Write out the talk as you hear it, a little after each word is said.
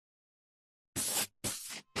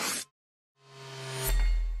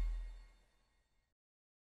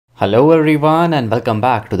Hello everyone and welcome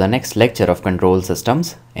back to the next lecture of control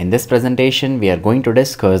systems. In this presentation we are going to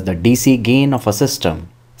discuss the DC gain of a system.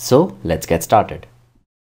 So let's get started.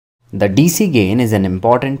 The DC gain is an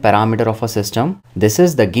important parameter of a system. This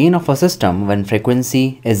is the gain of a system when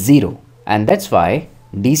frequency is 0, and that's why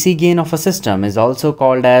DC gain of a system is also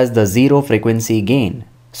called as the zero frequency gain.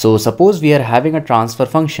 So suppose we are having a transfer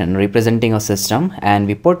function representing a system and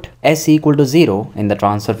we put s equal to 0 in the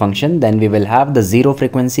transfer function, then we will have the zero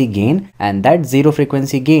frequency gain, and that zero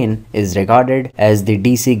frequency gain is regarded as the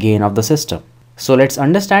DC gain of the system. So let's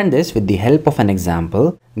understand this with the help of an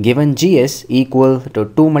example. Given gs equal to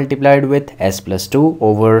 2 multiplied with s plus 2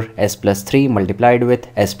 over s plus 3 multiplied with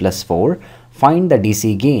s plus 4, find the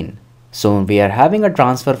DC gain. So we are having a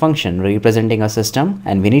transfer function representing a system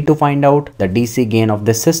and we need to find out the DC gain of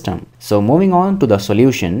this system. So moving on to the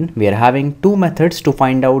solution, we are having two methods to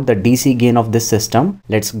find out the DC gain of this system.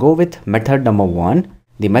 Let's go with method number 1.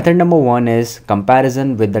 The method number 1 is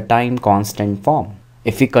comparison with the time constant form.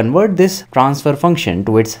 If we convert this transfer function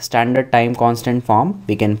to its standard time constant form,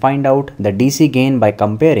 we can find out the DC gain by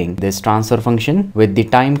comparing this transfer function with the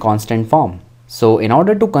time constant form. So in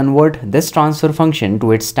order to convert this transfer function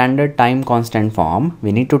to its standard time constant form,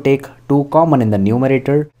 we need to take 2 common in the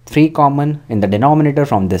numerator, 3 common in the denominator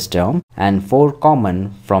from this term, and 4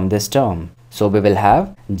 common from this term. So we will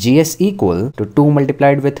have gs equal to 2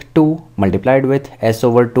 multiplied with 2 multiplied with s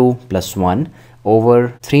over 2 plus 1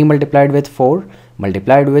 over 3 multiplied with 4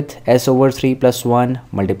 multiplied with s over 3 plus 1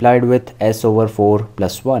 multiplied with s over 4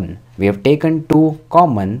 plus 1. We have taken 2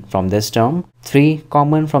 common from this term, 3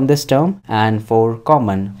 common from this term, and 4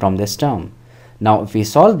 common from this term. Now if we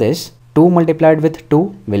solve this, 2 multiplied with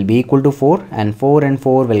 2 will be equal to 4 and 4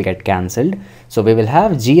 will get cancelled. So we will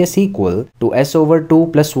have gs equal to s over 2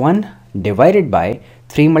 plus 1 divided by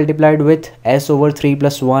 3 multiplied with s over 3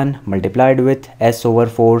 plus 1 multiplied with s over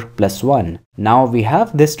 4 plus 1. Now we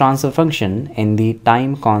have this transfer function in the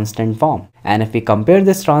time constant form. And if we compare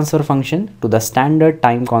this transfer function to the standard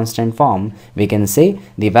time constant form, we can say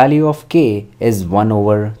the value of k is 1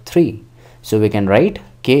 over 3. So we can write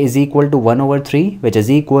k is equal to 1 over 3, which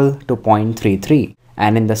is equal to 0.33.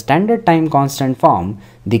 And in the standard time constant form,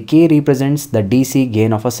 the k represents the DC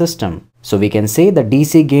gain of a system. So we can say the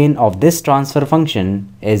DC gain of this transfer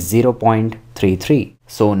function is 0.33.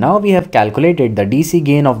 So now we have calculated the DC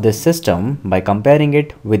gain of this system by comparing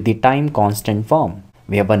it with the time constant form.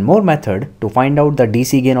 We have one more method to find out the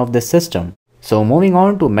DC gain of this system. So moving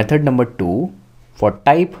on to method number 2. For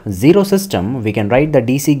type 0 system, we can write the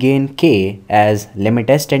DC gain k as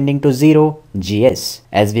limit s tending to 0 gs.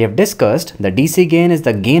 As we have discussed, the DC gain is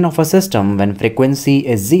the gain of a system when frequency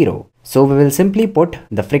is 0. So we will simply put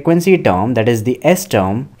the frequency term, that is the s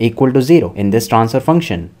term, equal to 0 in this transfer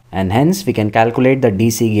function, and hence we can calculate the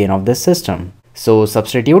DC gain of this system. So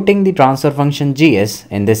substituting the transfer function gs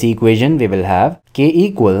in this equation, we will have k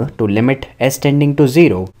equal to limit s tending to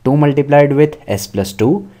 0 2 multiplied with s plus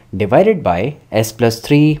 2 divided by s plus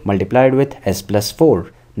 3 multiplied with s plus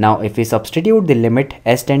 4. Now if we substitute the limit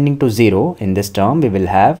s tending to 0 in this term, we will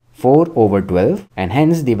have 4 over 12, and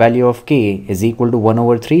hence the value of k is equal to 1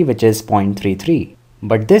 over 3, which is 0.33.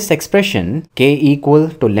 But this expression k equal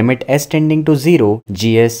to limit s tending to 0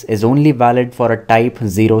 gs is only valid for a type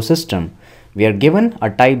 0 system. We are given a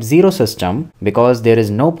type 0 system because there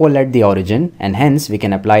is no pole at the origin, and hence we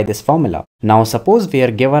can apply this formula. Now suppose we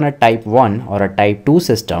are given a type 1 or a type 2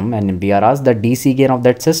 system and we are asked the DC gain of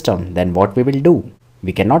that system, then what we will do?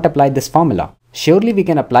 We cannot apply this formula. Surely we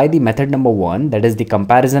can apply the method number 1, that is the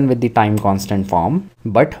comparison with the time constant form,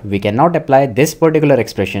 but we cannot apply this particular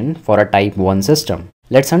expression for a type 1 system.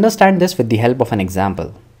 Let's understand this with the help of an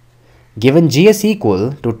example. Given gs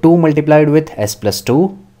equal to 2 multiplied with s plus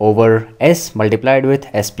 2 over s multiplied with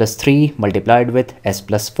s plus 3 multiplied with s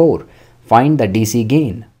plus 4, find the DC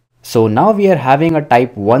gain. So now we are having a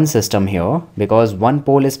type 1 system here because one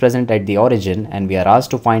pole is present at the origin and we are asked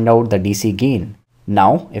to find out the DC gain.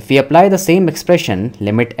 Now if we apply the same expression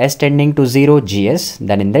limit s tending to 0 gs,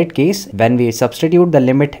 then in that case when we substitute the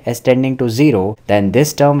limit s tending to 0, then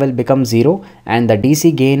this term will become 0 and the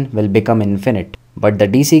DC gain will become infinite. But the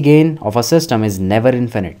DC gain of a system is never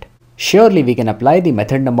infinite. Surely we can apply the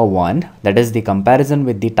method number 1, that is the comparison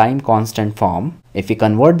with the time constant form. If we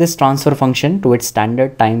convert this transfer function to its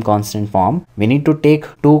standard time constant form, we need to take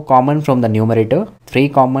 2 common from the numerator, 3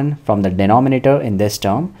 common from the denominator in this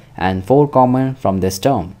term, and 4 common from this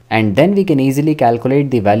term. And then we can easily calculate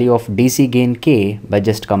the value of DC gain k by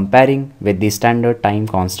just comparing with the standard time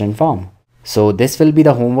constant form. So this will be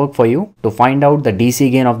the homework for you to find out the DC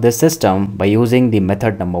gain of this system by using the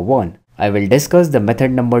method number 1. I will discuss the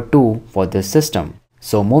method number 2 for this system.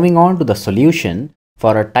 So moving on to the solution,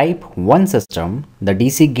 For a type 1 system, the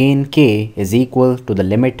DC gain K is equal to the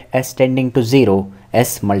limit s tending to 0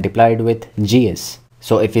 s multiplied with Gs.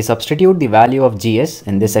 So if we substitute the value of Gs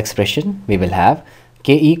in this expression, we will have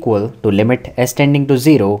K equal to limit s tending to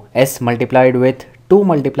 0 s multiplied with 2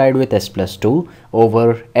 multiplied with s plus 2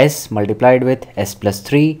 over s multiplied with s plus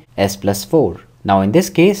 3 s plus 4. Now in this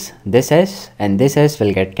case, this s and this s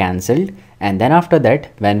will get cancelled, and then after that,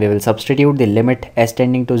 when we will substitute the limit s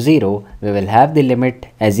tending to 0, we will have the limit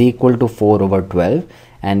as equal to 4 over 12,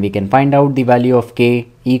 and we can find out the value of K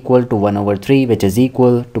equal to 1 over 3, which is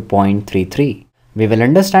equal to 0.33. We will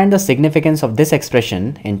understand the significance of this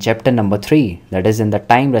expression in chapter number 3, that is in the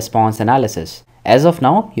time response analysis. As of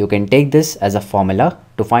now, you can take this as a formula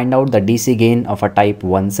to find out the DC gain of a type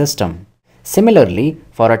 1 system. Similarly,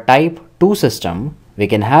 for a type 2 system, we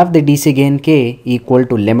can have the DC gain K equal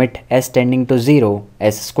to limit s tending to 0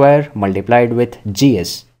 s square multiplied with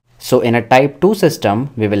Gs. So in a type 2 system,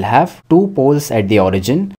 we will have two poles at the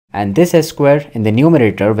origin, and this s square in the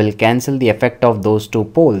numerator will cancel the effect of those two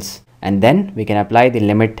poles. And then we can apply the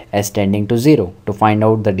limit s tending to 0 to find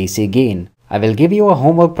out the DC gain. I will give you a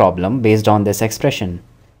homework problem based on this expression.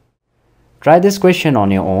 Try this question on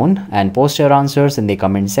your own and post your answers in the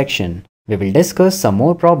comment section. We will discuss some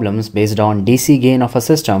more problems based on DC gain of a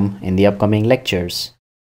system in the upcoming lectures.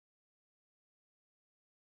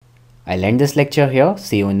 I'll end this lecture here.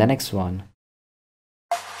 See you in the next one.